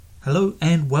Hello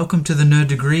and welcome to the Nerd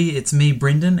Degree. It's me,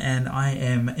 Brendan, and I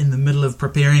am in the middle of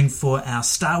preparing for our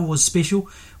Star Wars special,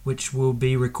 which will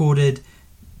be recorded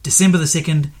December the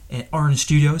 2nd at Orange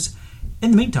Studios.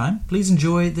 In the meantime, please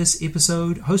enjoy this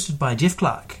episode hosted by Jeff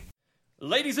Clark.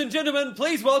 Ladies and gentlemen,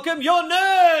 please welcome your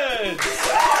nerds!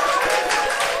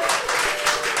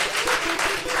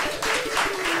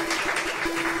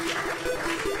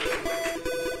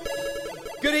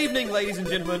 Good evening, ladies and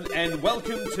gentlemen, and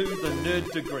welcome to the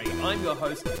Nerd Degree. I'm your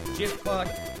host, Jeff Clark.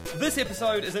 This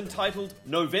episode is entitled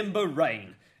November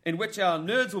Rain, in which our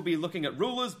nerds will be looking at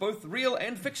rulers, both real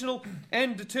and fictional,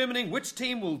 and determining which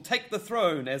team will take the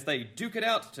throne as they duke it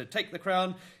out to take the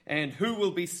crown, and who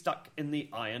will be stuck in the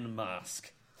Iron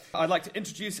Mask. I'd like to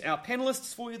introduce our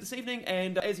panellists for you this evening,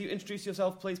 and as you introduce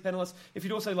yourself, please, panellists, if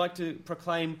you'd also like to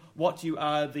proclaim what you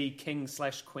are the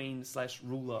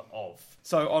king/queen/ruler of.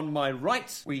 So on my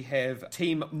right, we have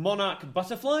Team Monarch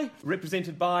Butterfly,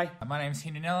 represented by... My name's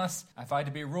Henry Nellis. If I had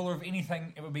to be a ruler of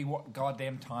anything, it would be what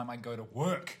goddamn time I go to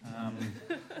work.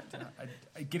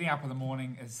 Getting up in the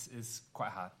morning is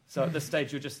quite hard. So at this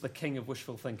stage, you're just the king of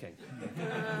wishful thinking.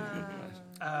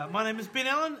 My name is Ben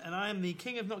Allen, and I am the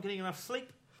king of not getting enough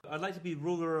sleep. I'd like to be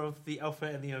ruler of the Alpha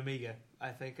and the Omega,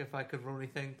 I think, if I could rule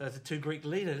anything. Those are two Greek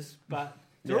leaders, but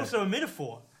they're also a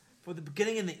metaphor for the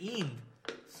beginning and the end.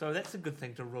 So that's a good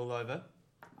thing to rule over,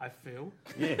 I feel.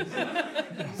 Yes.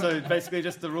 So basically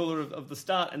just the ruler of the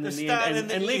start and then the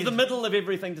end, and leave the middle of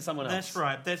everything to someone else. That's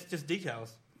right. That's just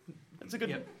details. That's a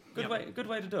good way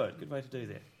to do it. Good way to do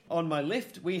that. On my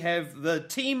left, we have the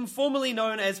team formerly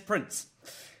known as Prince.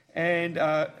 And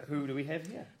who do we have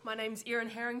here? My name's Erin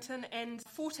Harrington, and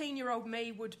 14-year-old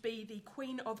me would be the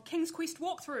queen of King's Quest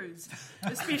walkthroughs,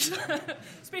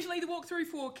 especially the walkthrough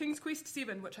for King's Quest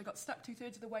 7, which I got stuck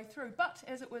 2/3 of the way through. But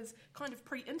as it was kind of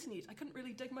pre-internet, I couldn't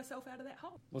really dig myself out of that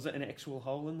hole. Was it an actual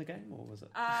hole in the game, or was it?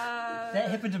 That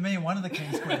happened to me in one of the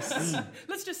King's Quests.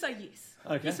 Let's just say yes.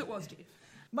 Okay. Yes, it was, Jeff.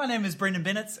 My name is Brendan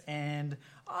Bennett, and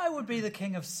I would be the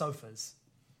king of sofas.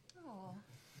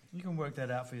 You can work that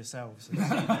out for yourselves.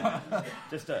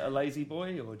 Just a lazy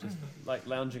boy, or just like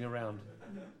lounging around?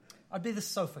 I'd be the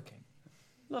sofa king.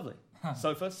 Lovely.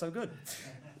 Sofa, so good.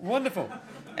 Wonderful.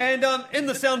 And in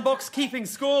the sound box keeping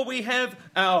score, we have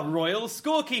our royal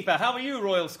scorekeeper. How are you,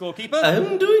 royal scorekeeper?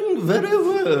 I'm doing very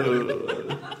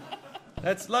well.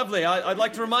 That's lovely. I'd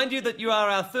like to remind you that you are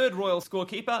our third royal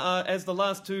scorekeeper, as the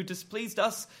last two displeased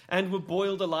us and were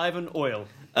boiled alive in oil.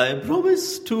 I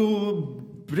promise to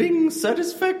bring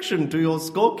satisfaction to your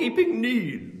scorekeeping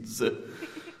needs.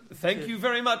 Thank you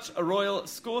very much, a royal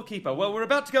scorekeeper. Well, we're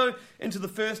about to go into the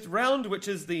first round, which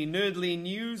is the Nerdly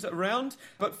News round.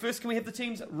 But first, can we have the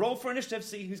teams roll for initiative,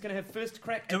 see who's going to have first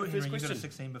crack at the first question? You got a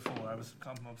 16 before. I was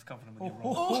confident with your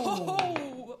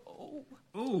roll.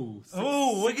 Ooh,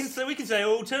 we can say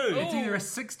all too. It's either a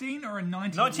 16 or a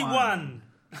 91. 91.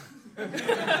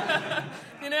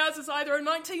 Then ours is either a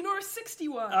 19 or a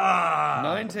 61.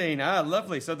 19.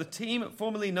 Lovely. So the team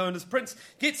formerly known as Prince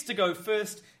gets to go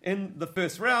first in the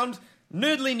first round.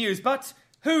 Nerdly News, but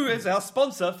who is our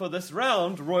sponsor for this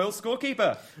round, Royal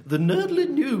Scorekeeper? The Nerdly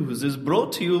News is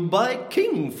brought to you by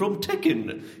King from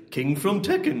Tekken. King from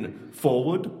Tekken.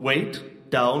 Forward, wait,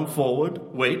 down,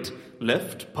 forward, wait,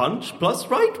 left, punch, plus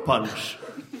right punch.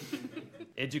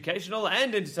 Educational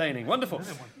and entertaining. Wonderful.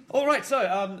 All right,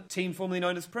 so team formerly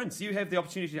known as Prince, you have the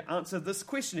opportunity to answer this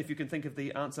question. If you can think of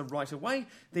the answer right away,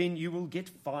 then you will get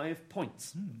 5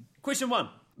 points. Question 1.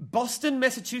 Boston,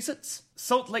 Massachusetts,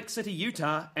 Salt Lake City,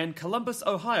 Utah, and Columbus,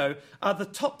 Ohio are the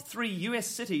top 3 US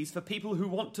cities for people who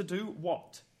want to do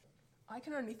what? I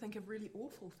can only think of really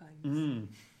awful things.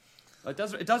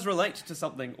 It does relate to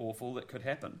something awful that could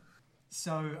happen.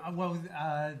 So,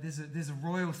 there's a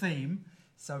royal theme.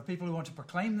 So people who want to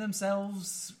proclaim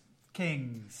themselves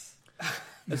kings.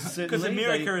 Because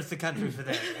America is the country for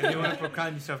that. If you want to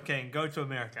proclaim yourself king, go to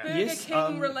America. Burger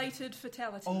King-related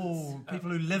fatalities. Oh, people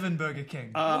who live in Burger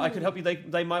King. I could help you.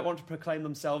 They might want to proclaim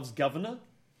themselves governor.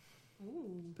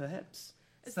 Ooh. Perhaps.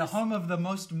 It's the home of the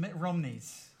most Mitt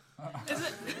Romneys.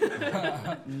 Is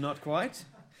it? Not quite.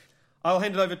 I'll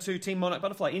hand it over to Team Monarch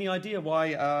Butterfly. Any idea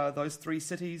why those 3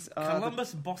 cities are...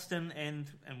 Columbus, Boston, and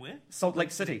where? Salt Lake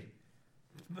City.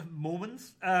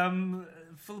 Mormons?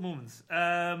 Full of Mormons.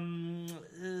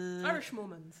 Irish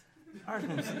Mormons. Irish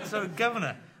Mormons. So,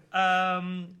 governor.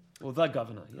 Well, the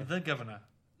governor, yeah. The governor.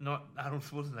 Not Arnold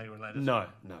Schwarzenegger related. No.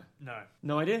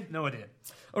 No idea? No idea.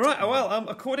 All right, well,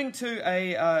 according to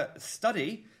a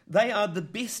study, they are the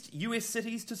best US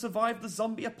cities to survive the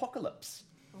zombie apocalypse.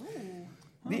 Ooh.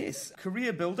 Yes,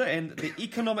 Career Builder and the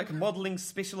Economic Modelling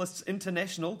Specialists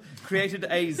International created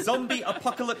a zombie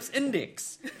apocalypse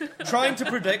index, trying to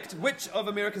predict which of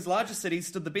America's largest cities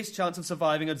stood the best chance of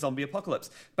surviving a zombie apocalypse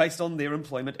based on their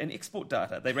employment and export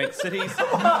data. They ranked cities.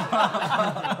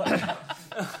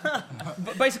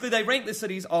 Basically, they ranked the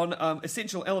cities on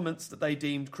essential elements that they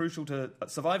deemed crucial to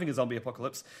surviving a zombie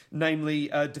apocalypse, namely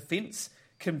defence,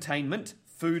 containment,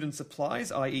 food and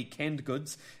supplies, i.e. canned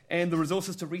goods, and the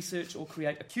resources to research or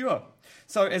create a cure.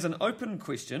 So as an open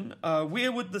question,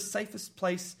 where would the safest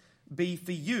place be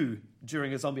for you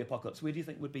during a zombie apocalypse? Where do you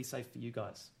think would be safe for you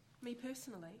guys? Me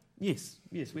personally, Yes,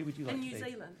 where would you like in to New be?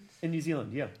 Zealand. In New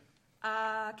Zealand, yeah.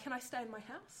 Can I stay in my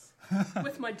house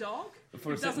with my dog, For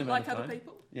who a certain doesn't amount like of other time.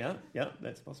 people? Yeah,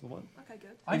 that's a possible one. Okay,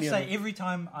 good. I'd Any say other- every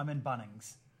time I'm in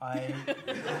Bunnings,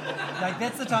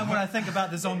 that's the time when I think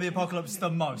about the zombie apocalypse the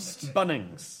most.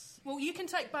 Bunnings. Well, you can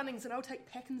take Bunnings and I'll take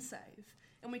Pack and Save,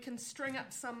 and we can string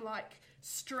up some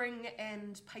string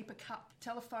and paper cup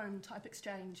telephone type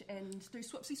exchange and do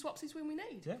swapsies when we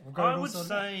need. Yeah, we'll go I all would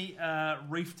sorted out. say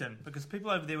Reefton, because people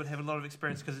over there would have a lot of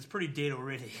experience because it's pretty dead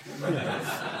already.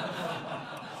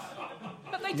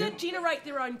 But they did generate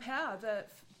their own power.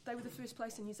 They were the first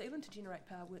place in New Zealand to generate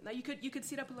power, weren't they? You could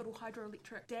set up a little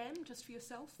hydroelectric dam just for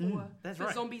yourself for that's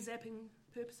right. zombie zapping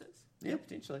purposes. Yeah,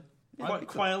 potentially.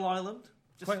 Quail Island.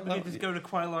 Quail Island, Just go to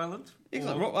Quail Island.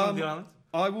 Excellent. Or Well, one of the islands.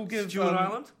 I will give Stewart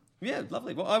Island. Yeah,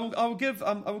 lovely. Well, I will give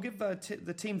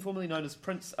the team formerly known as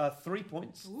Prince 3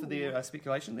 points for their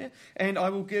speculation there, and I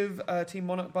will give Team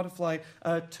Monarch Butterfly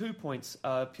 2 points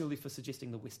purely for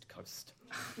suggesting the West Coast.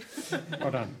 Well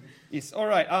done. Yes. All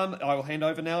right. I will hand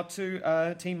over now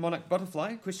to Team Monarch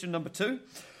Butterfly. Question number 2.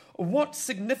 What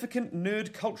significant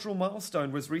nerd cultural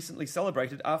milestone was recently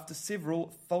celebrated after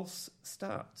several false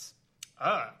starts?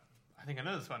 I think I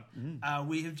know this one.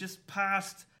 We have just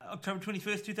passed October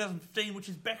 21st, 2015, which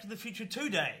is Back to the Future 2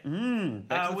 Day. Back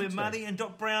to the Where Future. Marty and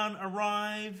Doc Brown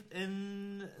arrive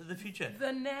in the future.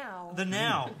 The now. The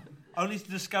now. Only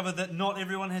to discover that not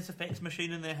everyone has a fax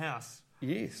machine in their house.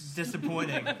 Yes.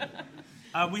 Disappointing.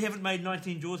 We haven't made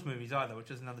 19 Jaws movies either, which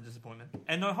is another disappointment.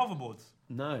 And no hoverboards.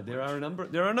 No, there are a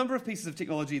number of pieces of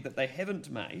technology that they haven't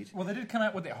made. Well, they did come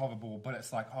out with that hoverboard, but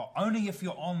it's like, only if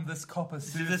you're on this copper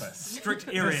This surface. strict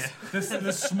area. This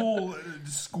small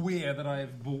square that I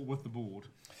have bought with the board.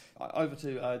 Over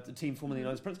to the team formerly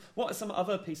known as Prince. What are some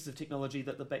other pieces of technology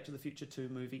that the Back to the Future 2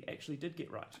 movie actually did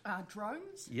get right?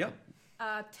 Drones. Yep.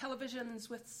 Televisions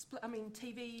with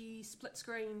TV split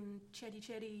screen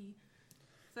chatty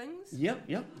things.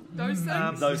 Yep. Those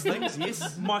things. Those things,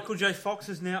 yes. Michael J. Fox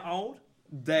is now old.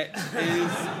 That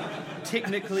is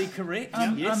technically correct.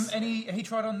 Yes. And he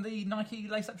tried on the Nike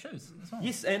lace-up shoes as well.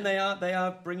 Yes, and they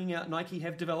are bringing out. Nike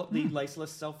have developed the laceless,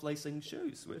 self-lacing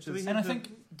shoes, which is. And I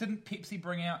think, didn't Pepsi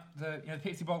bring out the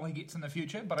Pepsi bottle he gets in the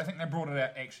future? But I think they brought it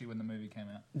out actually when the movie came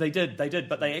out. They did,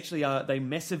 but they actually they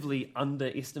massively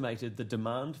underestimated the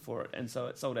demand for it, and so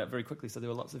it sold out very quickly. So there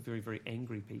were lots of very, very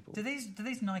angry people. Do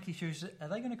these Nike shoes, are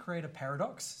they going to create a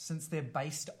paradox since they're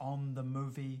based on the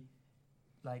movie,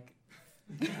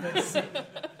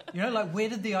 where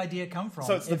did the idea come from?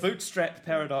 So it's the bootstrap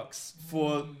paradox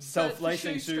for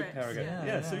self-lacing shoe shoe straps. paradox.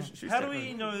 Yeah. Shoe How strap do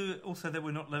we paradox. know also that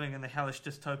we're not living in the hellish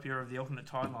dystopia of the alternate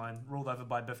timeline ruled over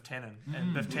by Biff Tannen?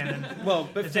 And Biff Tannen Well,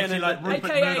 Biff is actually Tannen, like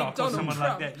Rupert AKA Murdoch or Donald someone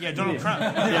Trump. like that. Yeah, Donald Trump.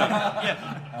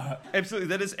 absolutely,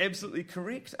 that is absolutely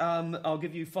correct. I'll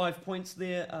give you 5 points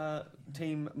there,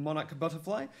 Team Monarch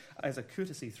Butterfly, as a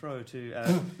courtesy throw to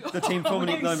the team We're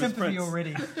formerly getting known as sympathy Prince.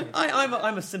 already.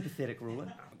 I'm a sympathetic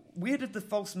ruler. Where did the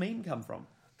false meme come from?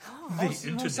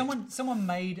 Someone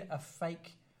made a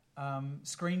fake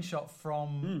screenshot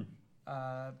from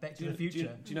Back to the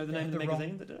Future. Do you know the They name had of the wrong-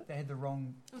 magazine that did it? They had the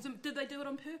wrong. Did they do it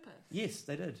on purpose? Yes,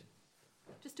 they did.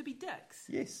 Just to be dicks?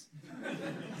 Yes,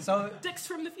 So Dicks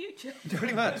from the future.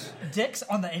 pretty much. dicks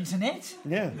on the internet,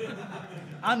 Yeah.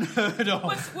 unheard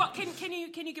of. What can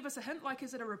you give us a hint?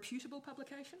 Is it a reputable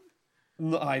publication?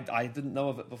 No, I didn't know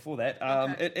of it before that.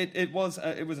 Okay. It was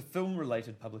a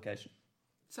film-related publication,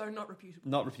 So not reputable.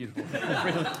 not reputable.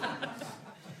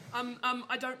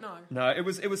 I don't know. No, it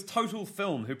was Total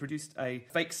Film who produced a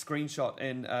fake screenshot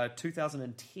in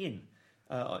 2010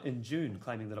 in June,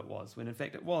 claiming that it was, when in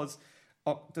fact it was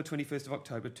the 21st of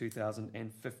October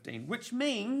 2015, which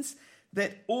means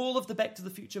that all of the Back to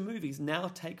the Future movies now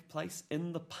take place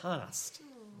in the past.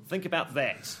 Think about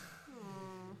that.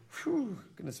 Whew,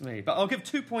 goodness me. But I'll give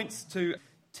 2 points to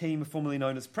team formerly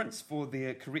known as Prince for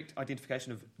their correct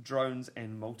identification of drones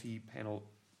and multi-panel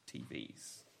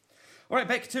TVs. All right,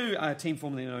 back to team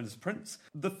formerly known as Prince.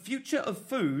 The future of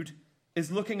food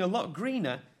is looking a lot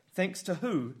greener thanks to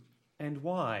who And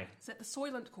why? Is that the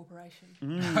Soylent Corporation?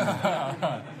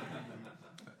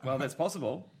 Well, that's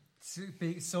possible.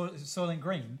 Soylent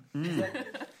Green.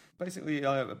 Basically,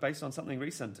 based on something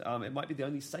recent, it might be the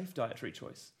only safe dietary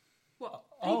choice. What?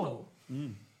 Oh.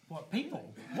 People? What,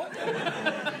 people? What?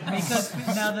 Because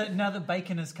now that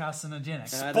bacon is carcinogenic.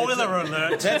 Spoiler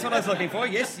alert. That's what I was looking for.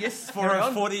 Yes. For a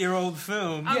 40-year-old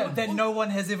film. That no one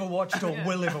has ever watched or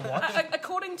will ever watch.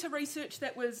 According to research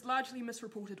that was largely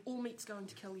misreported, all meat's going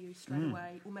to kill you straight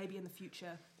away, or maybe in the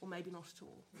future, or maybe not at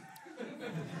all.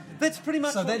 That's pretty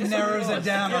much. So that narrows it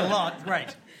down a lot.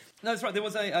 Great. No, that's right. There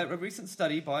was a recent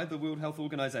study by the World Health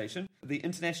Organization, the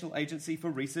International Agency for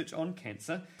Research on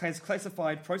Cancer, has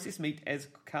classified processed meat as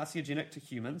carcinogenic to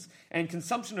humans and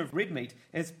consumption of red meat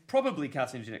as probably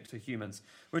carcinogenic to humans,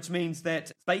 which means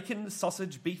that bacon,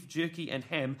 sausage, beef jerky, and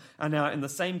ham are now in the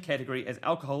same category as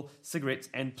alcohol, cigarettes,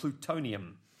 and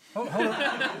plutonium. Hold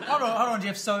on,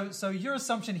 Jeff. So your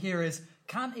assumption here is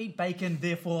can't eat bacon,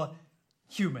 therefore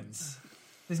humans.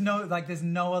 There's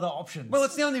no other options. Well,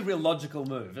 it's the only real logical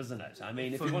move, isn't it? I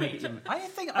mean, if you want to get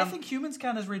I think humans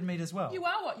count as red meat as well. You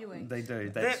are what you eat. they do.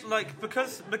 That,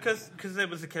 because there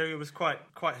was a category, it was quite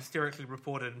hysterically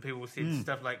reported, and people said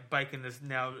stuff like bacon is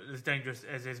now as dangerous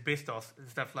as asbestos and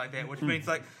stuff like that, which means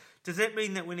like. Does that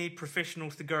mean that we need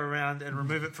professionals to go around and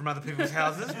remove it from other people's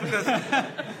houses? Because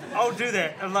I'll do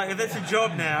that. I'm like, if that's a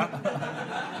job now,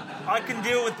 I can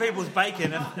deal with people's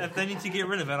bacon if they need to get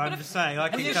rid of it. I'm just saying.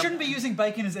 And you shouldn't be using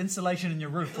bacon as insulation in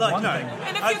your roof. For one thing.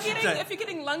 And if you're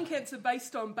getting lung cancer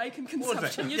based on bacon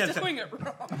consumption, you're doing it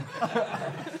wrong.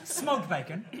 Smoked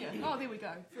bacon. Yeah. Oh, there we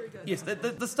go. Very good. Yes,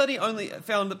 the study only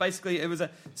found that basically it was a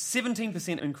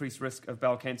 17% increased risk of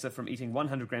bowel cancer from eating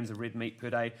 100 grams of red meat per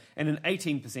day and an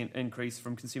 18% increase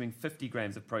from consuming 50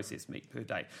 grams of processed meat per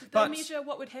day. Did they measure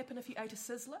what would happen if you ate a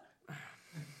sizzler?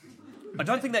 I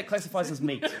don't think that classifies as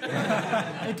meat.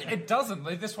 It doesn't.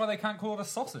 That's why they can't call it a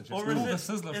sausage. It's Or called a is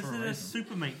sizzler it for a a reason.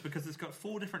 super meat because it's got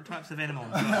 4 different types of animals?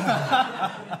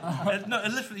 No,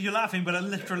 it literally, you're laughing, but it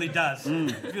literally does.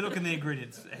 If you look in the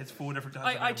ingredients, it has 4 different types of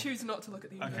I animals. choose not to look at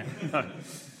the Okay.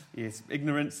 Yes,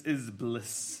 ignorance is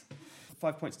bliss.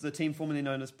 5 points to the team formerly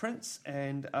known as Prince,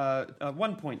 and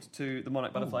 1 point to the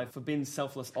Monarch Butterfly for Ben's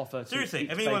selfless offer to Seriously,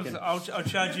 eat if anyone's, bacon. I'll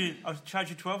charge you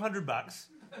 $1,200.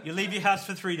 You leave your house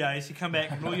for 3 days, you come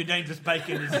back, and all your dangerous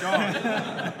bacon is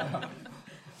gone.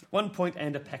 1 point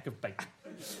and a pack of bacon.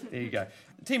 There you go.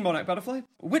 Team Monarch Butterfly.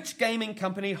 Which gaming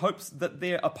company hopes that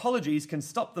their apologies can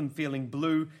stop them feeling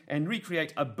blue and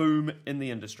recreate a boom in the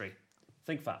industry?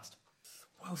 Think fast.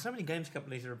 Well, so many games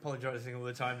companies are apologising all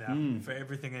the time now for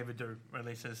everything they ever do,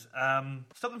 releases.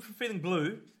 Stop them from feeling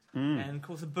blue and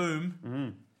cause a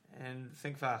boom and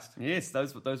think fast. Yes,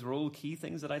 those were all key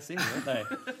things that I said, weren't they?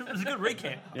 It was a good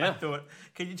recap, Yeah. I thought.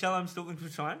 Can you tell I'm still looking for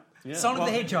time? Yeah. Sonic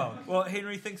the Hedgehog. Well,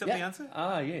 Henry thinks of the answer.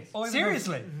 Ah, yes.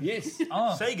 Seriously. Yes.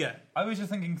 Oh, Sega. I was just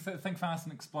thinking, Think Fast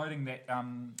and Exploding, that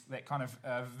that kind of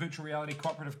virtual reality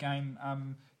cooperative game.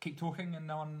 Keep talking and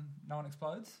no one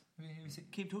explodes. Have you seen?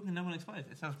 Keep talking, no one explodes.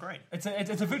 It sounds great. It's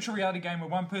a virtual reality game where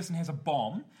one person has a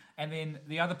bomb and then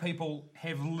the other people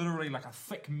have literally like a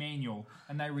thick manual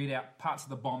and they read out parts of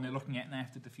the bomb they're looking at and they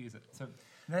have to defuse it. So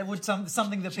That would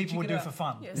something that people would do for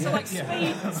fun. Yeah, so like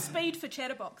speed for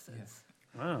chatterboxes.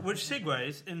 Which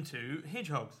segues into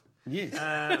hedgehogs. Yes.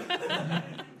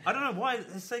 I don't know why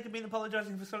has Sega been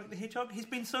apologising for Sonic the Hedgehog. He's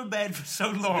been so bad for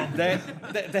so long.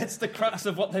 That's the crux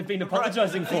of what they've been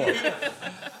apologising for.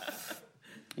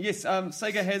 Yes,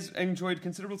 Sega has enjoyed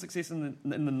considerable success in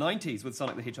the 90s with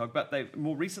Sonic the Hedgehog, but they've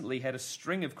more recently had a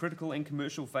string of critical and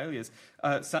commercial failures,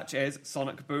 such as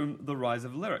Sonic Boom: The Rise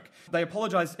of Lyric. They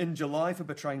apologised in July for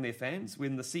betraying their fans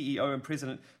when the CEO and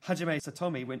president Hajime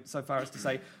Satomi went so far as to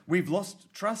say, "We've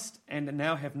lost trust and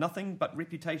now have nothing but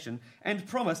reputation," and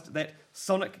promised that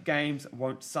Sonic games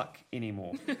won't suck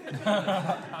anymore.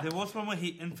 There was one where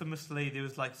there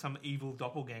was like some evil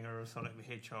doppelganger of Sonic the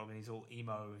Hedgehog, and he's all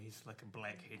emo. He's like a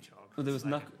black hedgehog. Well, there was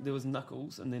It's like there was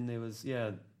Knuckles, and then there was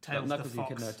Tails Knuckles the you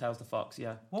could know, Fox. Tails the Fox,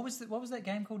 yeah. What was that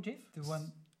game called, Jeff? The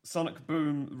one. Sonic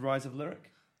Boom: Rise of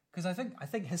Lyric. Because I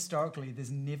think historically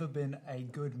there's never been a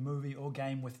good movie or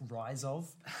game with "rise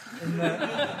of" in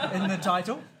the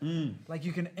title. Like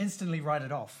you can instantly write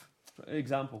it off.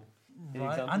 Example. Any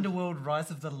examples? Underworld: Rise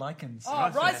of the Lycans.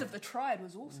 Oh, Rise of the Triad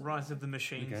was awesome. Rise of the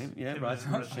Machines. Game, yeah, Tim Rise of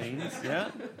Burton. the Machines,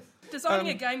 yeah. Designing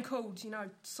a game called,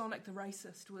 Sonic the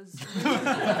Racist was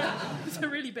it's a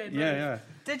really bad movie. Yeah.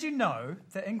 Did you know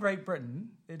that in Great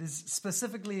Britain it is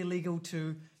specifically illegal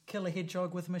to kill a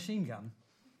hedgehog with a machine gun?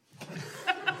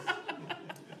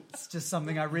 It's just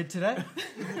something I read today.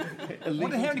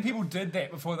 wonder how many people did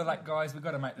that before they're like, guys, we've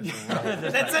got to make this all right.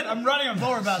 That's it. I'm writing a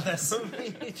blog about this. So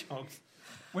many hedgehogs.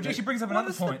 Which actually brings up What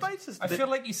another is the point. basis? I feel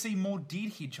like you see more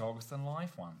dead hedgehogs than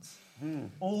live ones.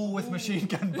 All with machine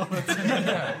gun bullets.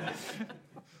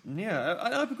 Yeah,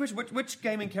 I have a question. Which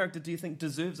gaming character do you think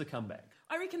deserves a comeback?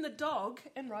 I reckon the dog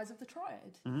in Rise of the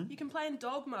Triad. You can play in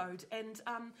dog mode, and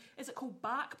is it called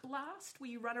Bark Blast, where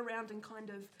you run around and kind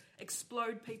of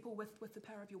explode people with the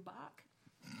power of your bark?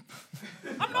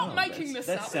 I'm not making this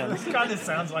up. Kind of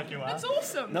sounds like you are. That's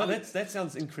awesome. No, that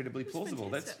sounds incredibly plausible.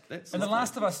 fantastic. That's In The lovely.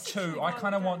 Last of Us 2, I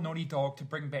kind of want Naughty Dog to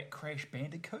bring back Crash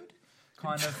Bandicoot.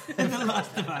 Kind of. The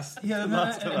Last of Us. Yeah, in The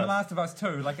Last of Us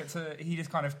 2, like he just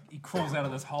kind of he crawls out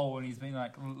of this hole and he's been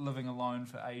like living alone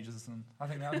for ages, and I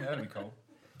think that'd be cool.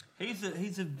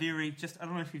 He's a very I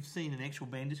don't know if you've seen an actual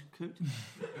bandicoot,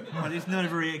 but it's not a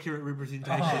very accurate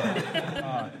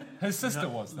representation. His sister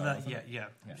was though. wasn't it? Yeah.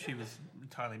 She was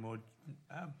entirely more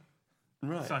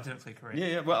Right. scientifically correct.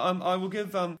 Yeah. Well, I will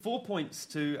give 4 points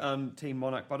to Team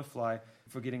Monarch Butterfly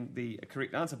for getting the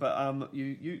correct answer. But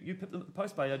you picked them at the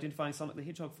post by identifying Sonic the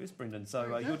Hedgehog first, Brendan.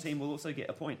 So your team will also get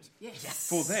a point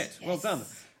for that. Well done.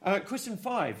 Question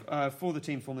 5 for the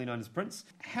team formerly known as Prince.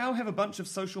 How have a bunch of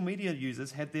social media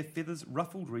users had their feathers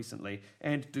ruffled recently,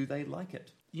 and do they like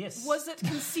it? Yes. Was it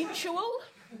consensual?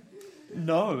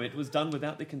 No, it was done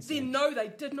without their consent. Then no, they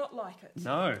did not like it.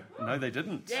 No, they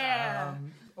didn't. Yeah.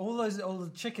 All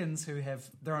the chickens who have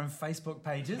their own Facebook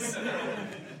pages.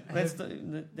 That's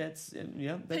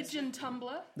Pigeon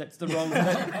Tumblr, that's the wrong.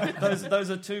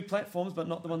 Those are two platforms, but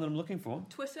not the one that I'm looking for.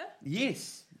 Twitter.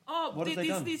 Yes. Oh, What have they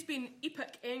done? there's been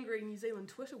epic angry New Zealand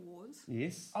Twitter wars.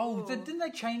 Yes. Oh, didn't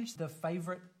they change the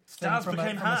favourite Stars thing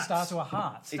became from a hearts. star to a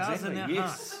heart? Stars in their Yes.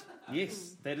 hearts.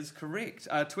 Yes, that is correct.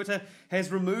 Twitter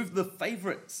has removed the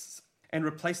favourites and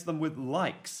replaced them with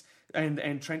likes,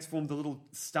 and transformed the little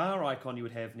star icon you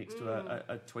would have next to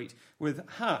a tweet with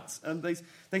hearts. And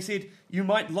they said you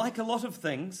might like a lot of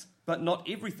things, but not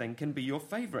everything can be your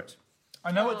favourite.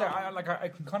 I know what I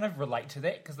can kind of relate to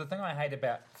that, because the thing I hate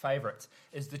about favourites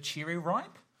is the cherry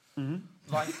ripe. Mm-hmm.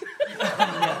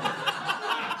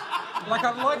 Like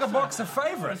I like a box of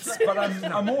favourites, but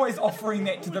I'm always offering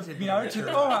that to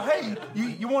hey,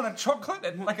 you want a chocolate?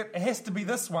 It has to be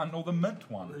this one or the mint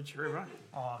one. The cherry ripe.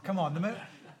 Oh, come on.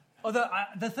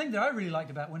 The thing that I really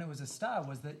liked about when it was a star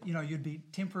was that, you'd be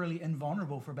temporarily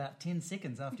invulnerable for about 10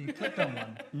 seconds after you clicked on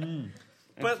one.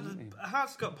 But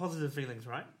heart's got positive feelings,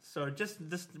 right? So just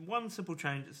this one simple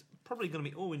change is probably going to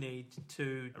be all we need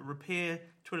to repair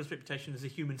Twitter's reputation as a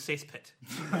human cesspit.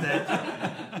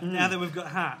 Now that we've got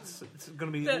hearts, it's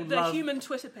going to be The human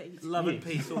Twitter piece. love and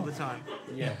peace all the time.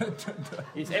 Yeah.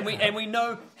 Yes, and we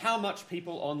know how much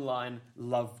people online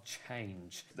love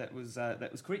change. That was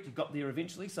correct. You got there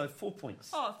eventually. So 4 points.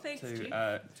 Oh, thanks, to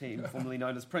Jeff. team formerly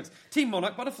known as Prince. Team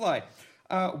Monarch Butterfly.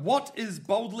 What is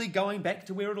boldly going back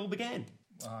to where it all began?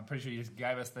 Well, I'm pretty sure you just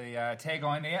gave us the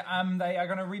tagline there. They are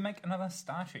going to remake another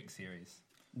Star Trek series.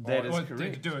 That is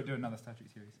correct. Do another Star Trek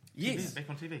series. Yes. Back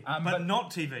on TV. but but not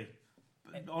TV.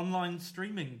 Online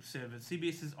streaming service.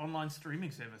 CBS's online streaming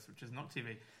service, which is not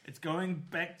TV. It's going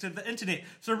back to the internet.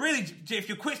 So really, Jeff,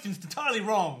 your question's entirely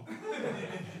wrong.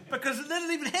 Because they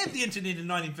didn't even have the internet in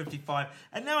 1955.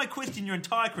 And now I question your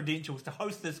entire credentials to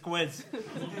host this quiz.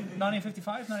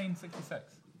 1955,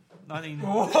 1966. 19...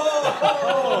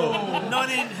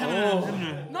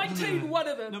 19, one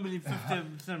of them.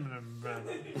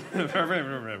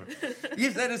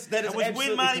 Yes, that is It was absolutely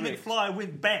when Marty correct. McFly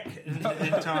went back in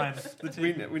time.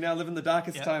 We now live in the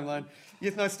darkest timeline.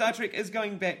 Yes, no, Star Trek is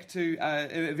going back to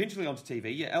eventually onto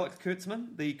TV. Yeah, Alex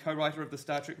Kurtzman, the co-writer of the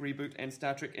Star Trek reboot and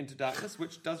Star Trek Into Darkness,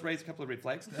 which does raise a couple of red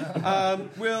flags,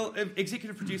 will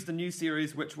executive produce the new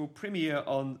series, which will premiere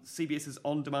on CBS's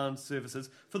on-demand services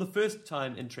for the first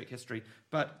time in Trek history,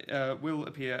 but will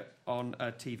appear on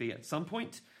TV at some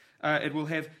point. It will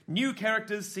have new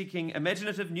characters seeking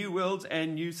imaginative new worlds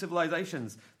and new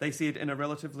civilizations, they said in a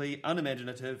relatively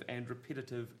unimaginative and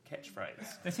repetitive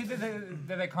catchphrase. They said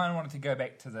that they kind of wanted to go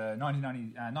back to the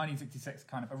 1966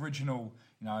 kind of original,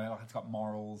 like it's got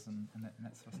morals and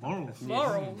that sort of stuff.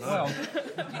 Morals. Well,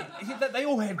 they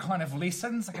all had kind of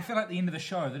lessons. Like I feel like at the end of the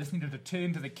show, they just needed to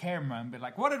turn to the camera and be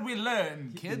like, "What did we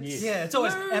learn, kids?" Yes. Yeah, it's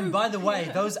always. And by the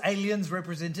way, those aliens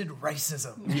represented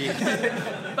racism.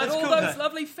 But all those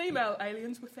lovely female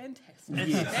aliens were fantastic.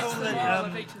 It's That's cool the that, moral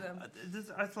of each of them.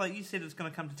 it's like you said, it's going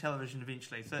to come to television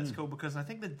eventually, so that's cool because I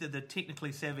think that the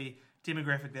technically savvy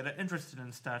demographic that are interested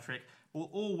in Star Trek will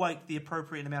all wait the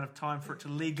appropriate amount of time for it to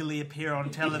legally appear on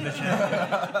television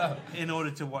in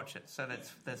order to watch it. So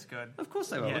that's good. Of course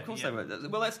they will. Yeah, of course yeah. they will.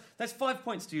 Well, that's 5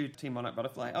 points to you, Team Monarch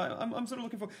Butterfly. I'm sort of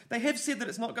looking for. They have said that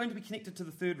it's not going to be connected to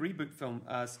the third reboot film,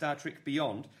 Star Trek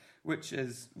Beyond, which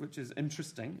is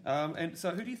interesting. And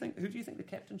so, who do you think the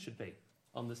captain should be?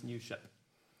 on this new ship?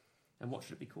 And what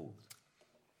should it be called?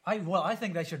 I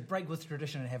think they should break with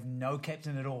tradition and have no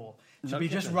captain at all. Should No be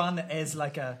just captain. run as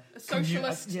like a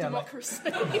socialist yeah, like- democracy.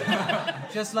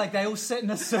 just like they all sit in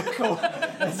a circle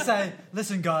and say,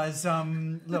 "Listen, guys,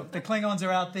 look, the Klingons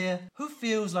are out there. Who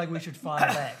feels like we should fight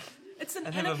back?" It's an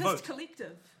And have a anarchist vote.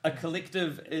 collective. A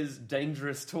collective is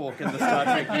dangerous talk in the Star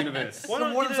Trek universe. Why So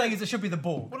not what get I'm saying is it should be the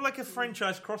Borg. What like a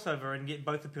franchise crossover and get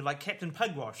both the people like Captain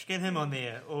Pugwash, get him on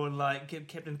there, or like get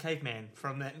Captain Caveman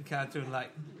from that cartoon. Like,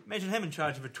 imagine him in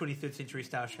charge of a 23rd century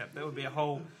starship. That would be a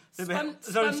whole his own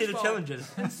set of SpongeBob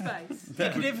challenges. in space. He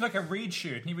could have like a red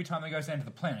shirt, and every time he goes down to the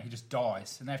planet, he just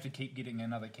dies, and they have to keep getting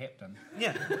another captain.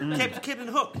 Yeah, Captain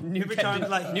Hook. New every captain,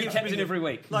 time, like new captain every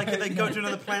week. Like they go to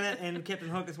another planet and Captain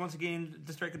Hook is once again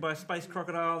distracted by a space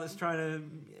crocodile that's trying to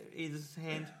eat his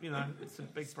hand. You know, it's a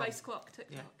big problem. Space clock, tick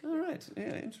tock. All right,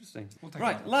 yeah, interesting. take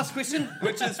Right, one. last question,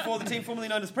 which is for the team formerly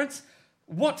known as Prince.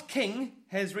 What king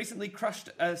has recently crushed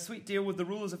a sweet deal with the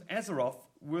rulers of Azeroth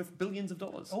worth billions of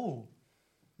dollars? Oh,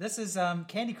 this is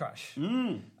Candy Crush.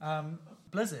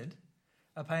 Blizzard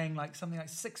are paying something like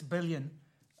 $6 billion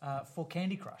for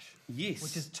Candy Crush. Yes.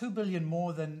 Which is $2 billion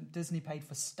more than Disney paid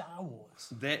for Star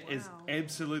Wars. That is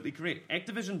absolutely correct.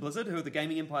 Activision Blizzard, who are the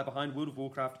gaming empire behind World of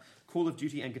Warcraft, Call of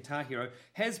Duty, and Guitar Hero,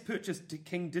 has purchased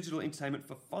King Digital Entertainment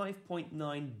for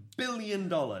 $5.9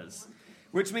 billion,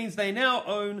 which means they now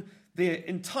own their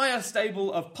entire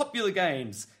stable of popular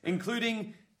games,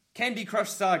 including Candy Crush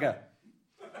Saga.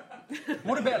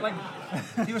 What about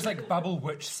there was Bubble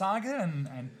Witch Saga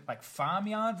and like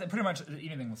Farmyard? Pretty much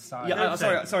anything with Saga. Yeah,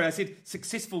 sorry, I said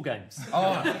successful games.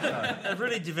 Oh, sorry. They've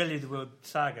really devalued the word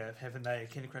Saga, haven't they,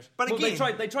 Candy Crush? But Well, again,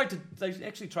 they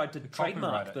actually tried to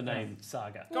trademark it, the yeah. name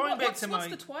Saga. Well, Going back what's to what's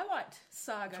my- the Twilight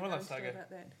Saga Twilight going to Saga. do about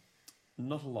that?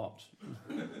 Not a lot.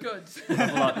 Good.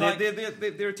 Not a lot.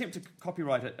 Their attempt to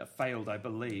copyright it failed, I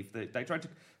believe. They tried to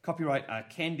copyright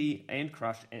Candy and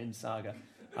Crush and Saga.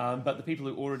 But the people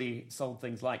who already sold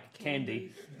things like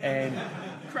Candy and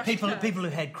Crush People Card. who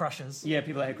had crushes.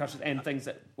 people that had crushes and things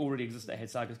that already exist that had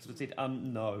Sagas sort of said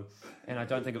no, and I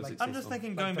don't think it was successful. I'm just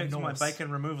thinking, Like going the back to my Norse.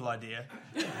 bacon removal idea,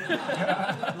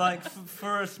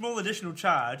 for a small additional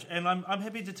charge, and I'm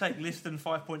happy to take less than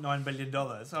 $5.9 billion.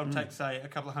 I'll take, say, a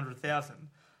couple of 100,000.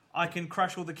 I can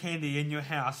crush all the candy in your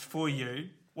house for you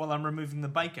while I'm removing the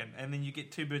bacon, and then you get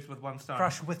two birds with one stone.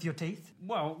 Crush with your teeth.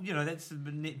 Well, that's a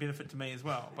net benefit to me as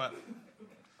well. But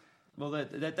Well,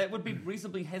 that would be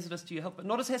reasonably hazardous to your health, but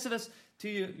not as hazardous to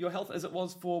your health as it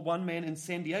was for one man in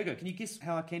San Diego. Can you guess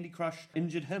how a Candy Crush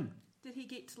injured him? Did he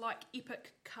get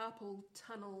epic carpal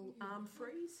tunnel arm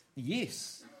freeze?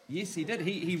 Yes, he did.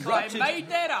 He I ruptured. made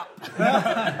that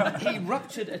up. He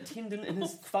ruptured a tendon in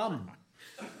his thumb.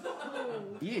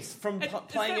 Yes, from And is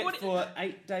playing that it what for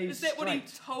 8 days Is that what he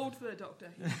straight. told the doctor?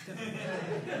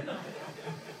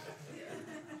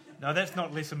 no, that's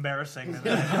not less embarrassing than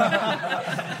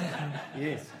that.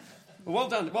 Yes. Well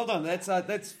done.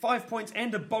 That's 5 points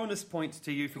and a bonus point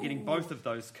to you for getting both of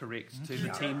those correct to the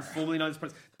team formerly known as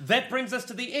Prince. That brings us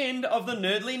to the end of the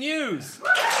Nerdly News.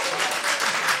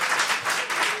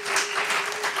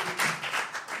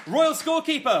 Royal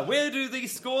Scorekeeper, where do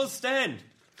these scores stand?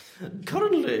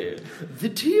 Currently, the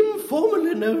team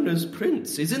formerly known as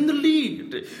Prince is in the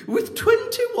lead with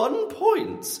 21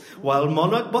 points, while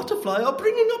Monarch Butterfly are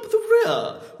bringing up the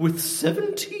rear with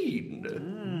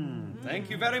 17. Thank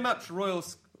you very much, Royal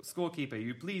Scorekeeper.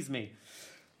 You please me.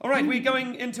 All right, we're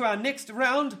going into our next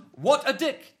round. What a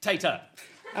dictator.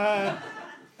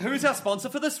 Who's our sponsor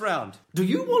for this round? Do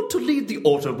you want to lead the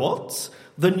Autobots?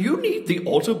 Then you need the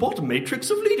Autobot Matrix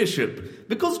of Leadership,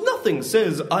 because nothing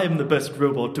says I am the best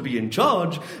robot to be in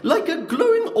charge like a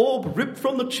glowing orb ripped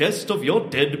from the chest of your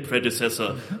dead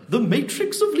predecessor. The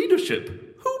Matrix of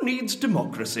Leadership. Who needs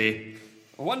democracy?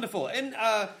 Wonderful. In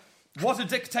What a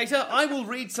Dictator, I will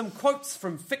read some quotes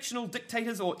from fictional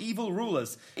dictators or evil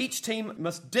rulers. Each team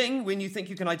must ding when you think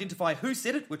you can identify who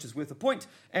said it, which is worth a point,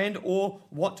 and or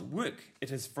what work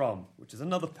it is from, which is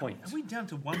another point. Are we down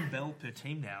to one bell per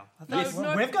team now? I No, thought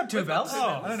no, We've got two we've got bells. two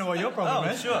bells. I don't know what your problem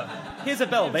is. sure. Here's a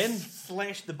bell, then.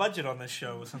 Slash the budget on this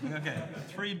show or something. Okay,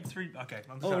 three. Okay,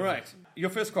 I'm sorry. All right. Your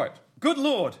first quote. Good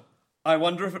Lord, I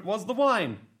wonder if it was the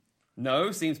wine.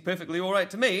 No, seems perfectly all right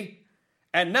to me.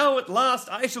 And now at last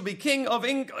I shall be king of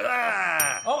England.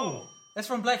 Oh, that's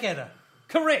from Blackadder.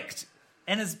 Correct.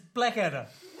 And it's Blackadder.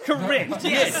 Correct.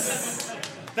 Yes.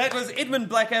 That was Edmund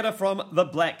Blackadder from The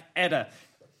Black Adder.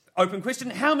 Open question.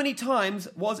 How many times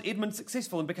was Edmund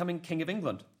successful in becoming king of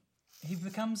England? He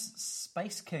becomes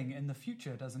Space King in the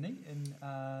future, doesn't he? In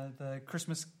the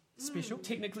Christmas special.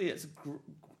 Technically, it's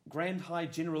Grand High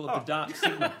General of the Dark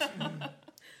Segment.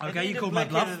 At the end of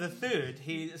Blackadder the Third,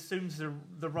 he assumes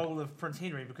the role of Prince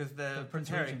Henry because the Prince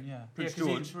Harry, Regent, yeah. Prince 'cause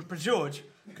George. Prince George,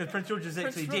 because Prince George is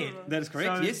actually dead. That is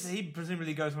correct, So yes. he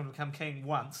presumably goes on to become king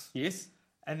once. Yes.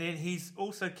 And then he's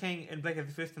also king in Blackadder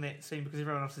the First in that scene because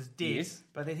everyone else is dead. Yes.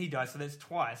 But then he dies, so that's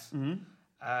twice. Mm-hmm.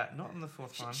 Not in the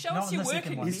fourth one. Show Not us in your the second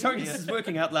working. one. He's sorry, this is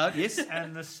working out loud, yes.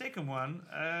 And the second one...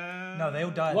 No, they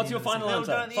all died. at What's the your end of the final They'll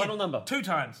answer? die at the Final end. number? 2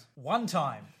 times. season. One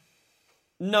time.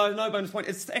 No bonus point.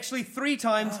 It's actually 3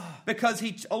 times because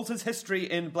he alters history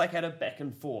in Blackadder back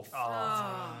and forth.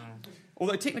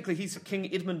 Although technically he's King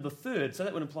Edmund III, so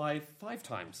that would imply 5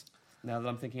 times, now that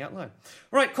I'm thinking out loud.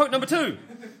 Right, quote number 2.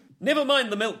 Never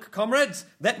mind the milk, comrades.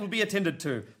 That will be attended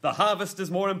to. The harvest is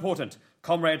more important.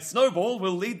 Comrade Snowball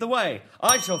will lead the way.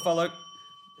 I shall follow...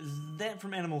 Is that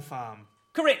from Animal Farm?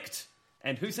 Correct.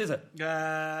 And who says it?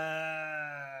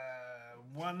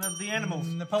 One of the animals.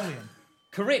 Napoleon.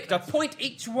 Correct. A point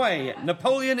each way.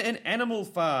 Napoleon in Animal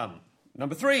Farm.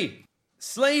 Number 3.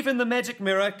 Slave in the magic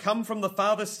mirror, come from the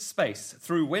farthest space.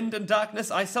 Through wind and darkness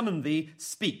I summon thee.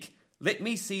 Speak. Let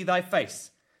me see thy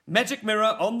face. Magic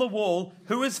mirror on the wall.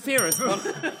 Who is fairest?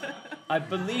 I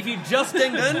believe you just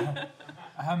dinged in.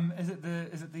 Is it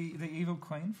the evil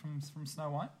queen from Snow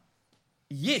White?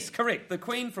 Yes, correct. The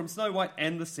Queen from Snow White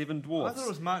and the Seven I Dwarfs. thought it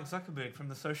was Mark Zuckerberg from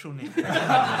the Social Network.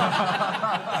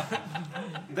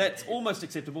 That's almost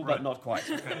acceptable, but not quite.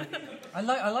 I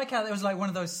like how it was like one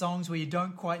of those songs where you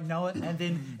don't quite know it and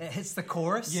then it hits the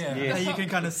chorus. Yeah. Yes. That you can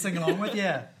kind of sing along with.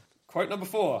 Yeah. Quote number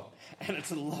 4, and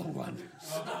it's a long one.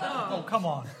 Oh, come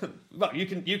on. Well, you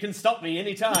can stop me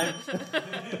anytime.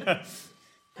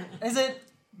 Is it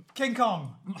King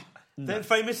Kong? That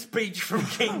famous speech from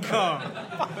King Kong.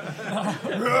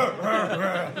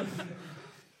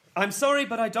 I'm sorry,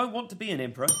 but I don't want to be an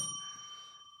emperor.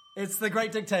 It's the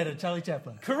great dictator, Charlie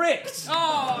Chaplin. Correct.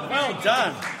 Oh, Well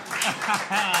done.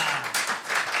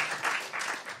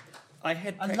 I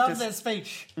had I practiced. love that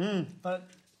speech, but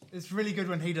it's really good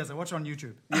when he does it. Watch it on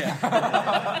YouTube. Yeah.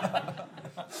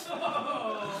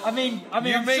 I mean, You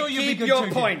I'm may sure you'll be keep good your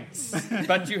too. points,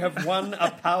 but you have won a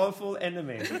powerful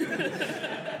enemy.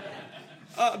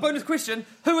 Bonus question: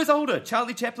 who is older,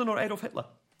 Charlie Chaplin or Adolf Hitler?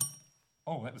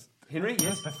 Oh, that was Henry, that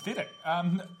yes. was pathetic.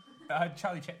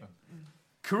 Charlie Chaplin.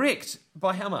 Correct.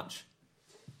 By how much?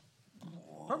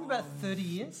 Probably about 30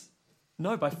 years.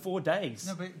 No, by 4 days.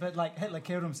 No, but like Hitler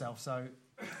killed himself, so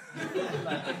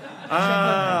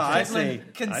I Chaplin see.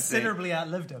 considerably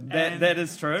outlived him. That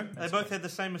is true. They both had the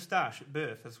same moustache at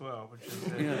birth as well, which is...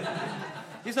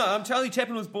 Yes, no, Charlie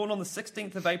Chaplin was born on the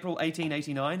 16th of April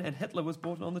 1889 and Hitler was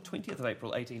born on the 20th of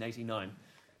April 1889.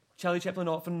 Charlie Chaplin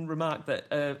often remarked that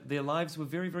their lives were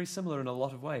very, very similar in a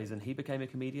lot of ways, and he became a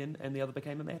comedian and the other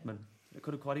became a madman. It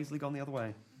could have quite easily gone the other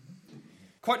way.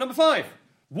 Quote number 5.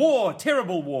 War,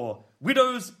 terrible war.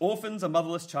 Widows, orphans, a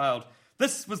motherless child.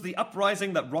 This was the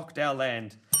uprising that rocked our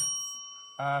land.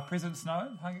 President Snow,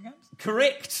 Hunger Games?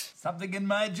 Correct. Something in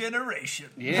my generation.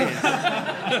 Yes.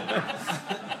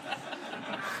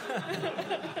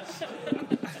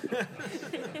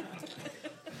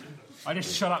 I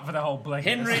just shut up for the whole blanket.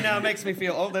 Henry now makes me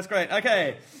feel old. That's great.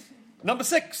 Okay. Number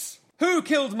 6. Who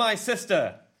killed my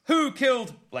sister? Who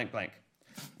killed blank blank?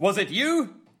 Was it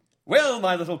you? Well,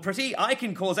 my little pretty, I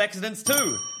can cause accidents too.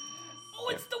 oh,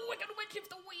 it's the Wicked Witch of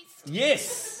the West.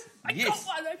 Yes. I Yes. got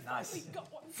one. I finally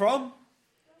got one From?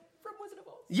 from Wizard of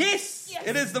Oz. Yes. Yes.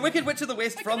 It is the Wicked Witch of the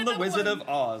West I from got the another Wizard one. of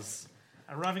Oz.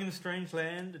 Arriving in a strange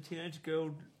land, a teenage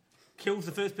girl kills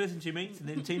the first person she meets and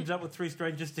then teams up with 3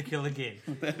 strangers to kill again.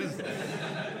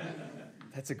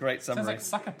 That's a great Sounds summary. like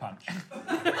Sucker Punch.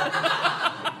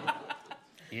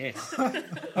 Yes.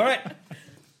 All right.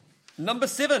 Number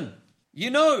 7. You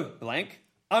know, blank,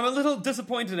 I'm a little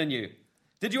disappointed in you.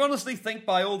 Did you honestly think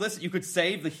by all this you could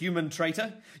save the human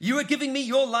traitor? You are giving me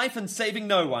your life and saving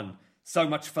no one. So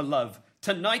much for love.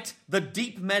 Tonight, the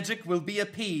deep magic will be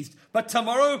appeased, but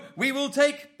tomorrow we will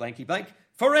take, blanky blank,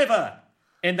 forever.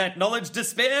 In that knowledge,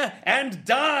 despair, and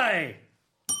die.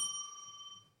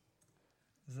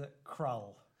 Is it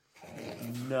Krull?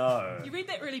 No. You read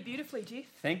that really beautifully, Jeff.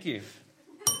 Thank you.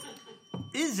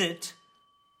 Is it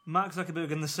Mark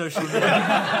Zuckerberg in the Social Network?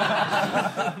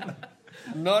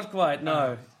 Not quite,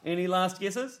 no. Any last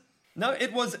guesses? No,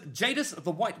 it was Jadis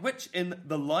the White Witch in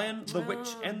The Lion, the Witch,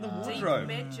 and the Deep Wardrobe.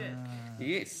 magic.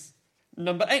 Yes.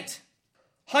 Number 8.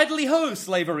 Hidely ho,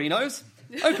 slaverinos.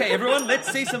 Okay, everyone,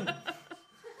 let's see some...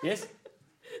 Yes?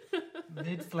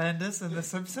 Ned Flanders in The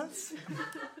Simpsons?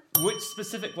 Which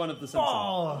specific one of the Simpsons?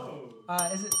 Oh!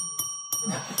 Is it...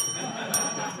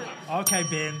 Okay,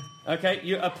 Ben.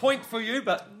 Okay, a point for you,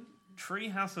 but...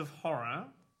 Treehouse of Horror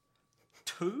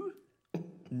 2?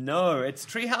 No, it's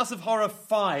Treehouse of Horror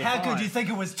 5. How could you think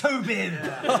it was 2, Ben?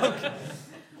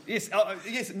 Yes,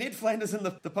 yes, Ned Flanders and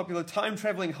the popular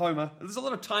time-travelling Homer. There's a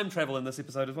lot of time travel in this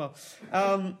episode as well.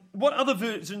 What other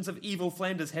versions of Evil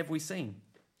Flanders have we seen?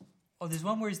 Oh, there's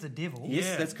one where he's the devil.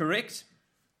 Yes, that's correct.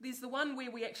 There's the one where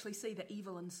we actually see the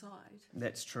evil inside.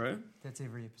 That's true. That's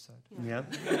every episode. Yeah.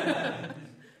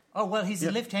 Oh, well, he's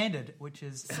left-handed, which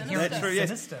is That's true, yes.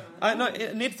 sinister. No,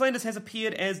 Ned Flanders has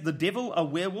appeared as the devil, a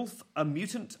werewolf, a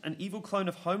mutant, an evil clone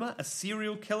of Homer, a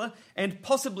serial killer, and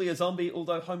possibly a zombie,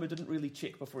 although Homer didn't really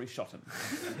check before he shot him.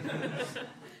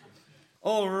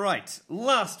 All right,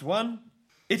 last one.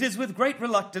 It is with great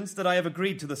reluctance that I have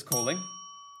agreed to this calling.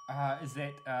 Is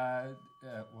that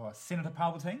Senator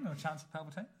Palpatine or Chancellor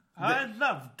Palpatine? I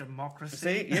love democracy.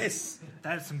 See, yes.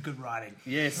 That's some good writing.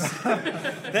 Yes.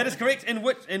 That is correct. In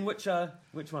which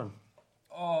one?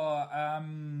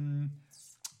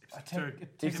 Episode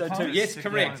 2. Yes,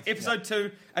 correct. Episode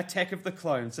 2, Attack of the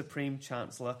Clones, Supreme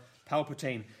Chancellor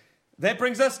Palpatine. That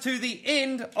brings us to the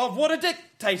end of What a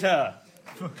Dictator!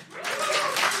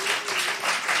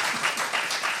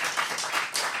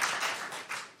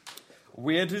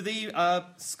 Where do the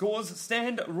scores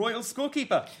stand, Royal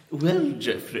Scorekeeper? Well,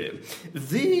 Geoffrey,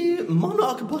 the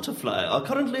Monarch Butterfly are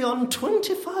currently on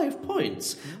 25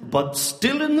 points, but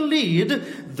still in the lead.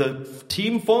 The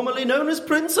team formerly known as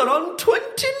Prince are on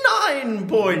 29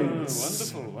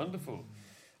 points. Wonderful, wonderful.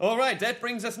 All right, that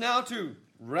brings us now to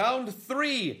round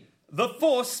 3, the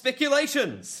Force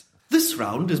Speculations. This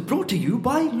round is brought to you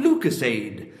by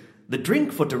LucasAid, the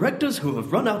drink for directors who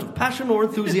have run out of passion or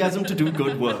enthusiasm to do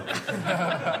good work.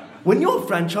 When your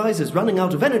franchise is running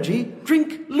out of energy,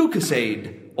 drink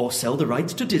LucasAid or sell the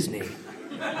rights to Disney.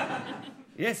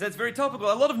 Yes, that's very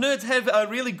topical. A lot of nerds have a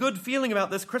really good feeling about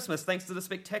this Christmas thanks to the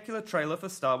spectacular trailer for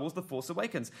Star Wars The Force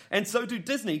Awakens. And so do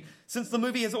Disney, since the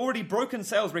movie has already broken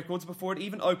sales records before it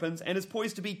even opens and is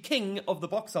poised to be king of the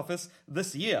box office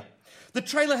this year. The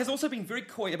trailer has also been very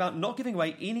coy about not giving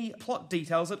away any plot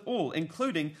details at all,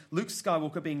 including Luke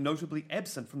Skywalker being notably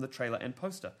absent from the trailer and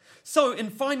poster. So,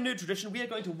 in fine nerd tradition, we are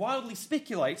going to wildly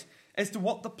speculate as to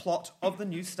what the plot of the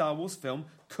new Star Wars film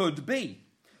could be.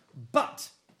 But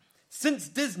since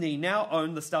Disney now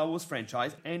own the Star Wars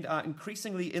franchise and are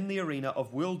increasingly in the arena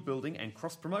of world building and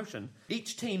cross-promotion,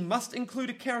 each team must include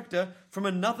a character from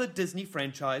another Disney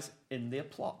franchise in their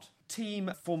plot.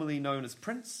 Team formerly known as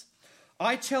Prince,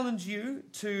 I challenge you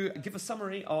to give a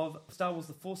summary of Star Wars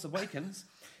The Force Awakens,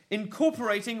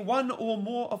 incorporating one or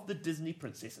more of the Disney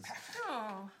princesses.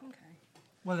 Oh, okay.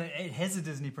 Well, it has a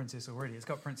Disney princess already. It's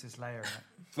got Princess Leia in it.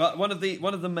 Well, one of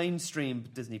the mainstream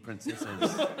Disney princesses.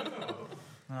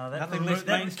 Nothing less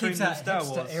mainstream than Star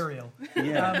Wars. Ariel.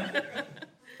 Yeah.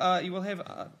 You will have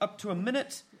up to a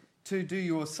minute to do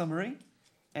your summary,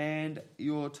 and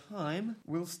your time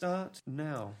will start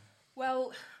now.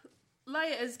 Well,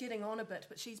 Leia is getting on a bit,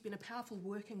 but she's been a powerful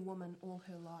working woman all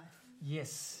her life.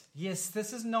 Yes.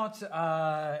 This is not in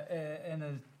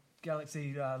a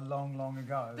galaxy long, long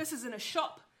ago. This is in a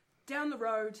shop, down the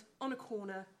road, on a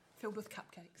corner, filled with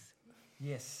cupcakes.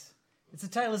 Yes. It's a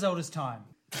tale as old as time.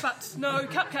 But no,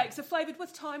 cupcakes are flavoured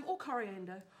with thyme or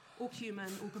coriander or cumin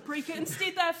or paprika.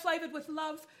 Instead, they are flavoured with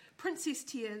love, princess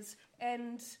tears,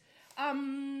 and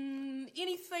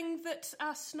anything that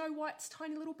Snow White's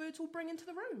tiny little birds will bring into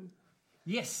the room.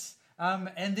 Yes.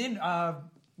 And then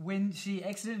when she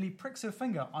accidentally pricks her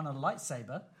finger on a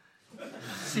lightsaber,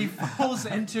 she falls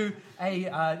into a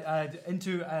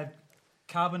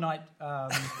carbonite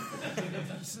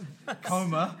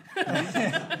coma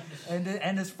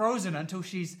and is frozen until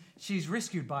she's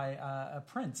rescued by a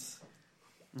prince.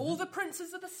 All the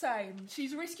princes are the same.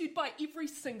 She's rescued by every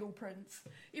single prince.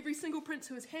 Every single prince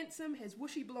who is handsome, has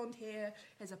whooshy blonde hair,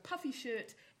 has a puffy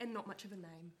shirt, and not much of a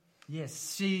name.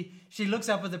 Yes, she looks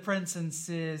up at the prince and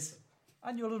says,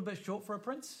 "Aren't you a little bit short for a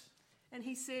prince?" And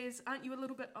he says, "Aren't you a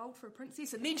little bit old for a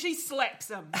princess?" And then she slaps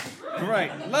him.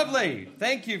 Great, lovely.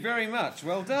 Thank you very much.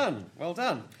 Well done. Well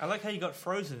done. I like how you got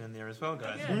Frozen in there as well,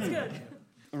 guys. Yeah, it's good.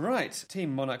 Right,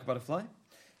 Team Monarch Butterfly.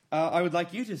 I would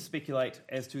like you to speculate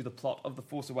as to the plot of The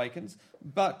Force Awakens,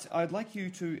 but I'd like you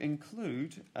to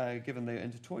include, given they're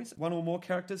into toys, one or more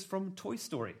characters from Toy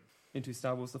Story into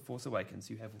Star Wars The Force Awakens.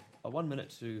 You have 1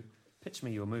 minute to pitch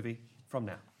me your movie from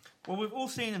now. Well, we've all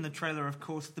seen in the trailer, of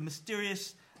course, the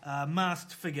mysterious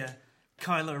masked figure,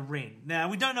 Kylo Ren. Now,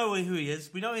 we don't know who he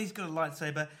is. We know he's got a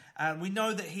lightsaber. We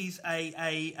know that he's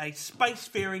a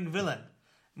spacefaring villain.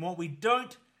 And what we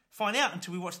don't find out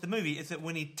until we watch the movie is that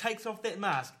when he takes off that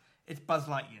mask, it's Buzz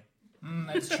Lightyear.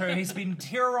 That's true. He's been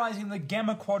terrorising the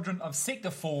Gamma Quadrant of Sector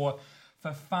 4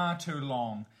 for far too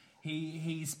long.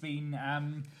 He's been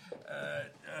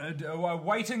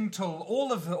waiting till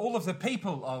all of the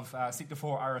people of Sector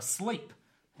 4 are asleep,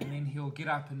 and then he'll get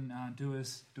up and do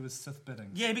his Sith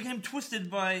bidding. Yeah, he became twisted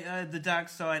by the dark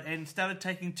side and started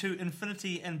taking to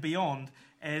infinity and beyond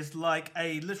as like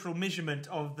a literal measurement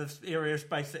of this area of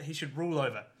space that he should rule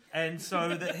over. And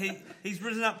so that he's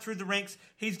risen up through the ranks.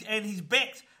 He's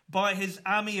backed by his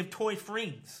army of toy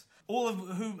friends, all of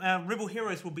whom rebel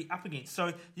heroes will be up against.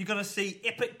 So you're going to see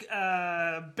epic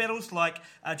battles like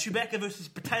Chewbacca versus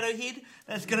Potato Head.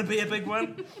 That's going to be a big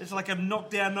one. It's like a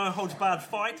knockdown, no holds barred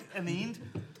fight in the end.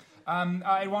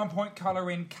 At one point, Kylo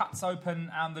Ren cuts open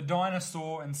the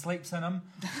dinosaur and sleeps in him.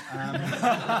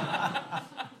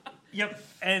 Yep,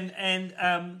 and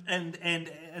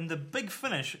the big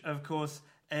finish, of course,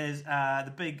 is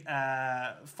the big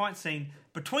fight scene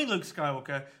between Luke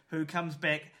Skywalker, who comes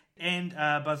back, and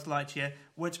Buzz Lightyear,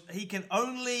 which he can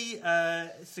only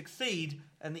succeed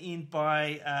in the end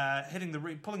by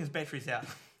pulling his batteries out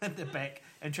at the back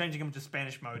and changing him to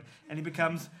Spanish mode, and he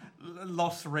becomes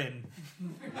Los Ren.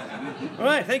 All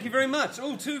right, thank you very much.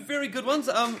 All two very good ones.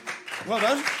 Well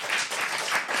done.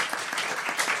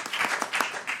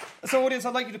 So, audience,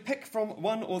 I'd like you to pick from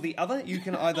one or the other. You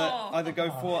can either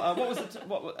go for what was it?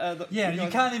 You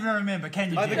can't even remember,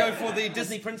 can you? Either go for the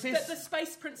Disney Princess, The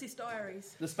Space Princess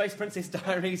Diaries. the Space Princess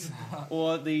Diaries,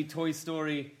 or the Toy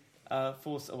Story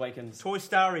Force Awakens. Toy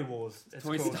Story Wars. It's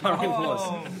Toy called. Story Wars.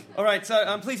 All right,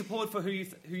 so please applaud for who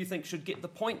you think should get the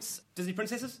points. Disney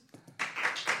Princesses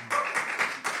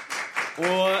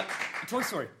or Toy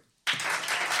Story.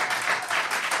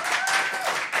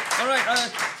 All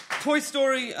right. Toy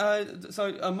Story,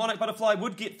 Monarch Butterfly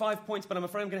would get 5 points, but I'm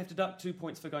afraid I'm going to have to deduct 2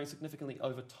 points for going significantly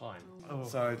over time. Oh.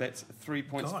 So that's 3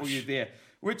 points for Gosh. you there.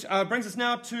 Which brings us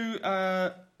now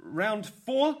to round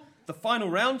 4, the final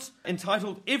round,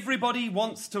 entitled Everybody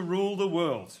Wants to Rule the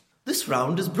World. This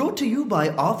round is brought to you by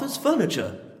Arthur's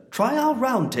Furniture. Try our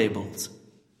round tables.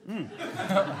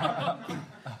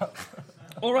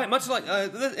 All right, much like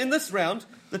in this round,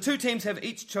 the two teams have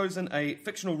each chosen a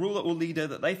fictional ruler or leader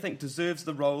that they think deserves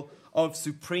the role of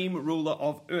Supreme Ruler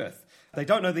of Earth. They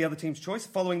don't know the other team's choice.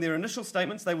 Following their initial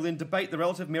statements, they will then debate the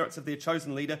relative merits of their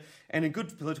chosen leader and, in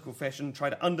good political fashion, try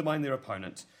to undermine their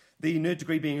opponent. The Nerd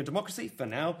Degree being a democracy, for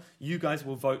now, you guys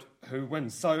will vote who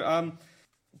wins. So,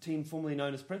 team formerly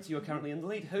known as Prince, you are currently in the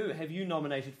lead. Who have you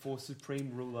nominated for Supreme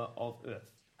Ruler of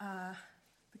Earth?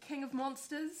 The King of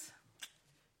Monsters.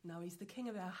 No, he's the king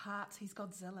of our hearts. He's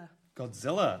Godzilla.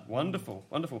 Godzilla. Wonderful,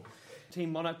 wonderful.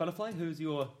 Team Monarch Butterfly, who's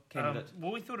your candidate?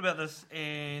 Well, we thought about this,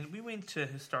 and we went to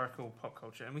historical pop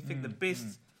culture, and we think the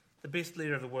best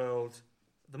leader of the world,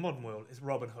 the modern world, is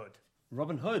Robin Hood.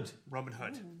 Robin Hood. Robin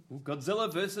Hood. Ooh,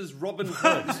 Godzilla versus Robin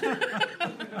Hood.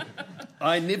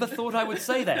 I never thought I would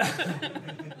say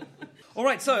that. All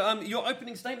right, so your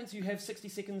opening statements, you have 60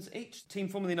 seconds each. Team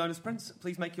formerly known as Prince,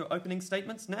 please make your opening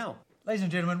statements now. Ladies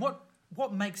and gentlemen,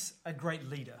 what makes a great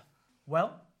leader?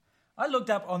 Well, I looked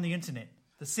up on the internet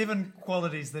the 7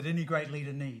 qualities that any great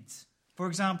leader needs. For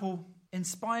example,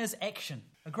 inspires action.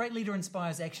 A great leader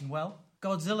inspires action. Well,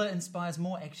 Godzilla inspires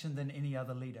more action than any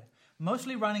other leader.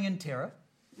 Mostly running in terror,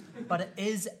 but it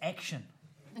is action.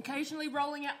 Occasionally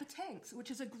rolling out the tanks, which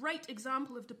is a great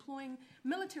example of deploying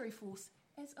military force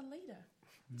as a leader.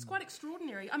 It's quite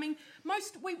extraordinary. I mean,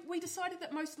 we decided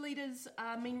that most leaders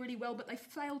mean really well, but they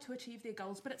fail to achieve their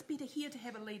goals. But it's better here to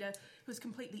have a leader who's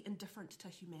completely indifferent to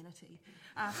humanity.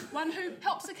 One who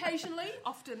helps occasionally,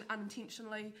 often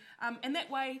unintentionally, and that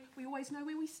way we always know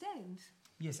where we stand.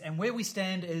 Yes, and where we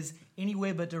stand is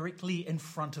anywhere but directly in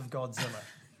front of Godzilla.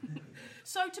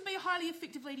 So to be a highly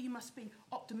effective leader, you must be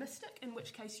optimistic, in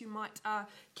which case you might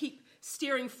keep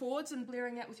steering forwards and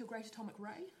blaring out with your great atomic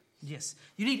ray. Yes,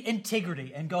 you need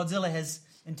integrity, and Godzilla has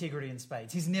integrity in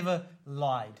spades. He's never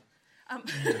lied.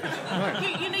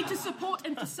 You need to support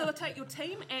and facilitate your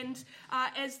team, and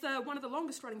as one of the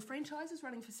longest running franchises,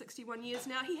 running for 61 years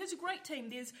now, he has a great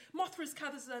team. There's Mothra's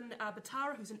cousin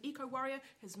Batara, who's an eco-warrior,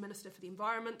 his Minister for the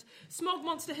Environment, Smog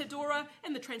Monster Hedorah,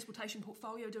 and the Transportation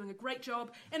Portfolio doing a great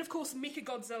job, and of course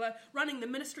Mechagodzilla, running the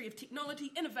Ministry of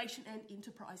Technology, Innovation and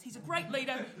Enterprise. He's a great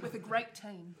leader with a great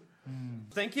team.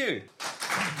 Thank you.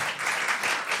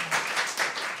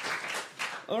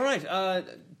 All right,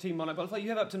 Team Monarch Butterfly, you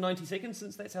have up to 90 seconds,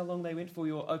 since that's how long they went for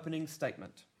your opening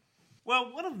statement.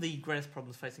 Well, one of the greatest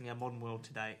problems facing our modern world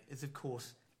today is, of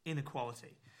course,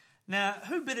 inequality. Now,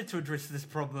 who better to address this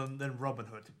problem than Robin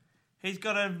Hood? He's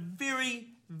got a very,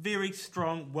 very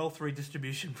strong wealth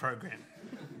redistribution program.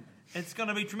 It's going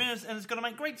to be tremendous, and it's going to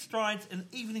make great strides in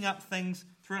evening up things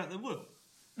throughout the world.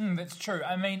 That's true.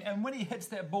 I mean, and when he hits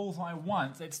that bullseye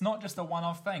once, it's not just a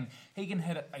one-off thing. He can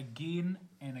hit it again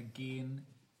and again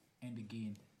and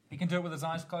again. He can do it with his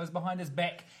eyes closed behind his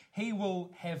back. He will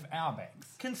have our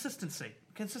backs. Consistency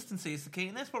is the key,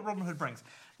 and that's what Robin Hood brings.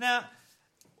 Now,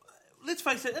 let's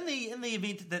face it, in the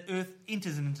event that Earth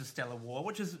enters an interstellar war,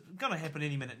 which is going to happen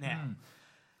any minute now,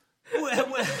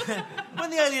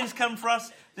 when the aliens come for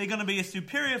us, they're going to be a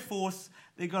superior force,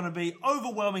 they're going to be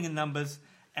overwhelming in numbers,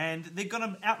 and they're going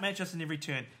to outmatch us in every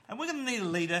turn. And we're going to need a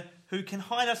leader who can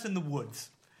hide us in the woods.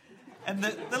 And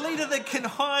the leader that can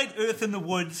hide Earth in the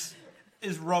woods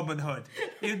is Robin Hood.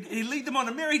 He'll lead them on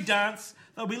a merry dance,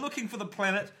 they'll be looking for the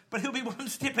planet, but he'll be one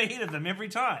step ahead of them every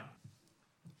time.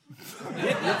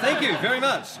 Thank you very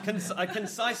much. A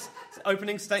concise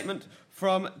opening statement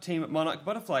from Team Monarch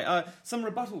Butterfly. Some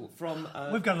rebuttal from...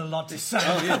 We've got a lot to say.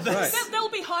 Oh, yes, right. They'll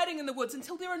be hiding in the woods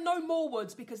until there are no more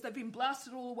woods because they've been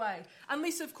blasted all away.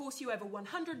 Unless, of course, you have a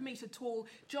 100-metre tall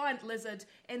giant lizard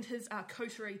and his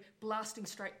coterie blasting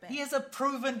straight back. He has a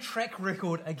proven track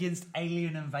record against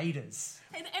alien invaders.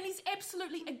 And he's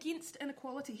absolutely against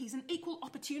inequality. He's an equal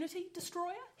opportunity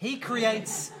destroyer. He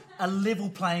creates a level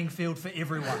playing field for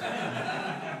everyone.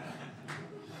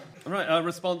 Right, a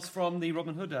response from the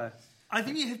Robin Hood. I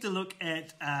think you have to look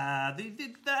at the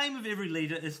aim of every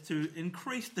leader is to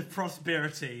increase the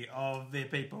prosperity of their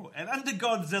people. And under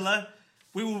Godzilla,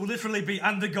 we will literally be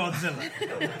under Godzilla.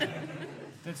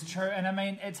 That's true, and I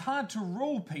mean, it's hard to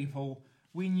rule people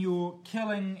when you're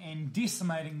killing and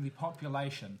decimating the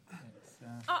population.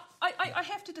 I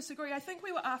have to disagree. I think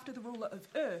we were after the ruler of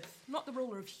Earth, not the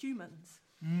ruler of humans.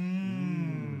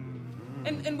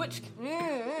 In which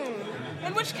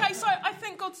case, I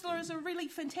think Godzilla is a really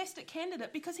fantastic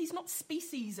candidate because he's not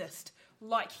speciesist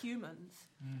like humans.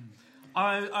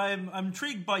 I'm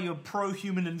intrigued by your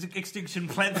pro-human extinction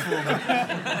platform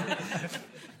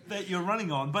that you're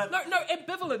running on, but No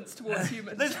ambivalence towards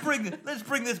humans. let's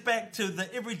bring this back to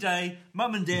the everyday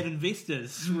mum and dad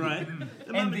investors, right?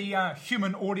 And the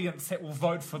human audience that will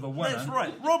vote for the winner. That's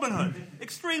right. Robin Hood,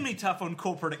 extremely tough on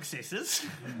corporate excesses.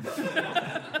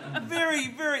 Very,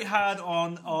 very hard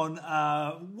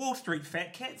on Wall Street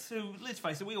fat cats, who, let's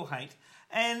face it, we all hate.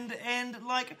 And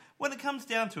like, when it comes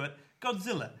down to it,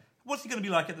 Godzilla, what's he going to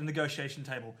be like at the negotiation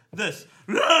table? This.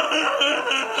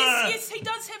 Yes, he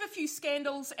does have a few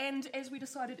scandals and, as we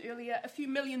decided earlier, a few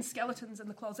million skeletons in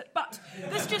the closet. But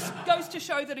this just goes to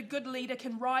show that a good leader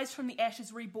can rise from the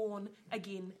ashes reborn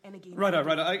again and again. Righto.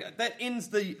 That ends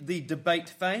the debate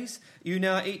phase. You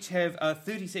now each have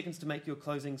 30 seconds to make your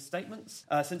closing statements.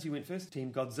 Since you went first,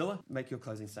 Team Godzilla, make your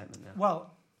closing statement now.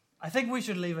 Well, I think we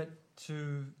should leave it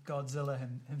to Godzilla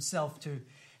himself to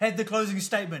have the closing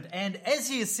statement. And as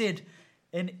he has said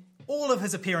in all of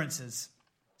his appearances,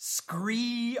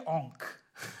 Scree-onk.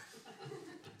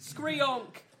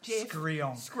 Scree-onk, Jeff.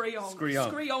 Scree-onk. Scree-onk.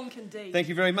 Scree-onk. Scree-onk indeed. Thank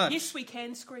you very much. Yes, we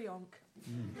can Scree-onk.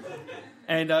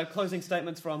 And closing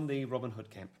statements from the Robin Hood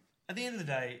camp. At the end of the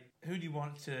day, who do you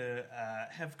want to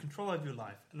have control over your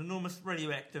life? An enormous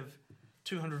radioactive,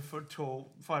 200-foot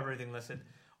tall, fire-breathing lizard?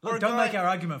 Look, don't make our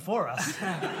argument for us.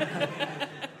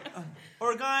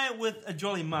 Or a guy with a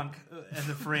jolly monk as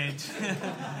a friend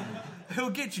who'll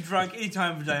get you drunk any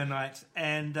time of day or night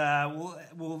and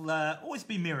will always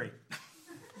be merry.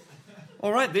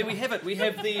 All right, there we have it. We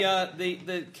have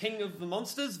the King of the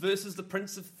Monsters versus the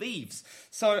Prince of Thieves.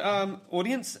 So,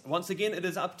 audience, once again, it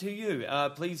is up to you.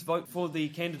 Please vote for the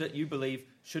candidate you believe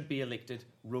should be elected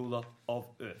ruler of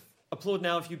Earth. Applaud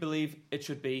now if you believe it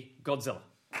should be Godzilla.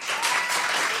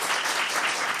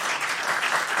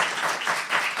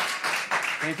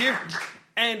 Thank you.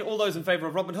 And all those in favour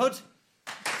of Robin Hood?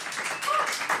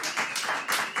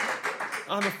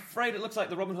 I'm afraid it looks like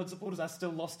the Robin Hood supporters are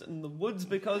still lost in the woods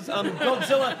because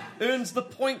Godzilla earns the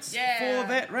points for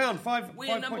that round. Five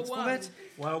points for that.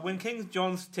 Well, when King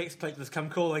John's tax collectors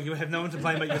come calling, you have no one to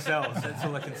blame but yourselves. That's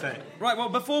all I can say. Right, well,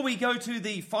 before we go to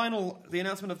the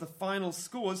announcement of the final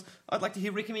scores, I'd like to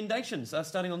hear recommendations,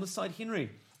 starting on this side. Henry.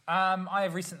 I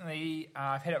have recently,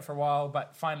 I've had it for a while,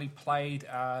 but finally played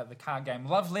the card game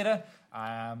Love Letter,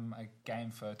 a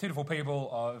game for 2 to 4 people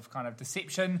of kind of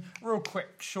deception, real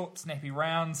quick, short, snappy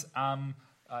rounds. I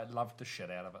loved the shit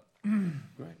out of it.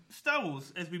 Great. Star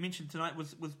Wars, as we mentioned tonight,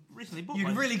 was recently bought by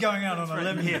You're really going out on a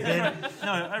limb here, Ben.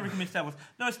 No, I recommend Star Wars.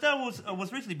 No, Star Wars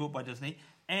was recently bought by Disney,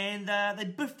 and they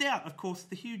biffed out, of course,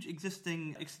 the huge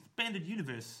existing expanded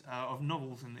universe of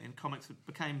novels and comics that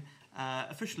became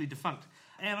officially defunct.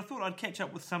 And I thought I'd catch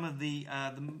up with some of the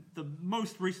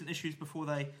most recent issues before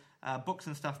they books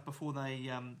and stuff before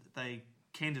they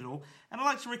canned it all. And I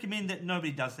like to recommend that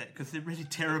nobody does that because they're really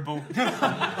terrible. They're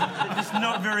just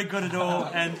not very good at all,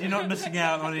 and you're not missing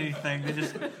out on anything. They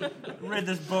just read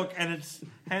this book, and it's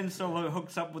Han Solo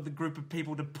hooks up with a group of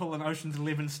people to pull an Ocean's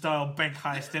 11 style bank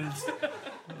heist, and it's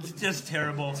It's just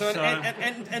terrible. So, So, an I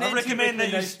recommend that you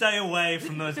anti-recommendation- stay away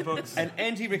from those books. An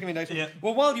anti-recommendation. Yeah.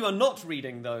 Well, while you are not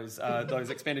reading those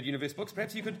expanded universe books,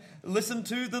 perhaps you could listen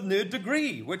to the Nerd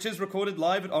Degree, which is recorded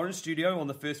live at Orange Studio on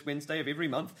the first Wednesday of every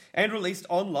month and released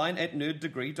online at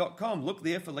nerddegree.com. Look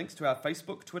there for links to our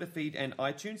Facebook, Twitter feed, and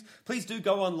iTunes. Please do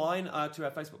go online to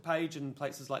our Facebook page and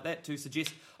places like that to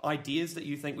suggest ideas that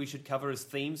you think we should cover as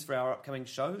themes for our upcoming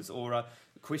shows, or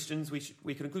questions we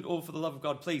could include. Or, for the love of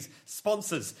God, please,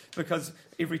 sponsors, because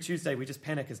every Tuesday we just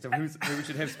panic as to who we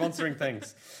should have sponsoring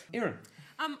things. Erin.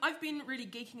 I've been really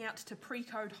geeking out to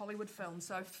pre-code Hollywood films,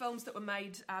 so films that were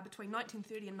made between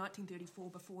 1930 and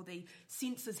 1934, before the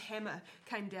censor's hammer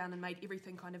came down and made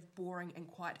everything kind of boring and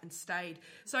quiet and staid.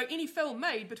 So any film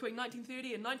made between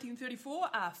 1930 and 1934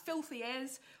 are filthy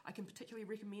as. I can particularly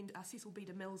recommend Cecil B.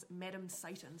 DeMille's Madam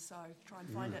Satan, so try and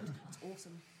find it. It's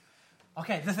awesome.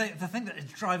 Okay, the thing that is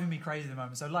driving me crazy at the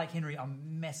moment, so like Henry,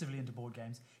 I'm massively into board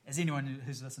games, as anyone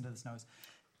who's listened to this knows.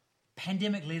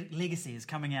 Pandemic Legacy is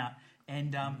coming out,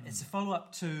 and it's a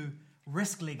follow-up to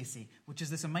Risk Legacy, which is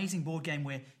this amazing board game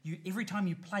where every time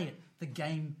you play it, the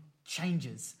game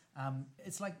changes.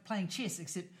 It's like playing chess,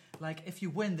 except like if you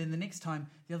win, then the next time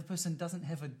the other person doesn't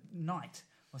have a knight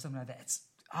or something like that. It's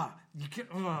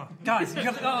guys,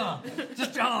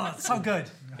 it's so good.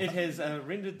 It has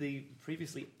rendered the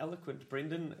previously eloquent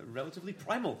Brendan relatively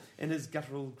primal in his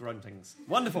guttural gruntings.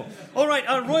 Wonderful. All right,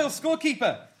 our royal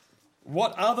scorekeeper.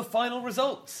 What are the final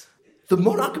results? The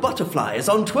Monarch Butterfly is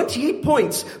on 28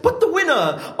 points, but the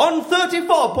winner on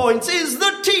 34 points is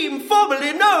the team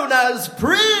formerly known as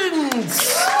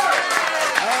Prince!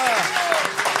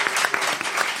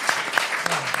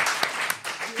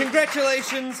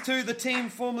 Congratulations to the team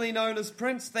formerly known as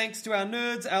Prince. Thanks to our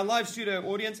nerds, our live studio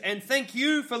audience, and thank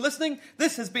you for listening.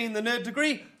 This has been the Nerd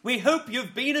Degree. We hope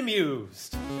you've been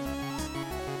amused.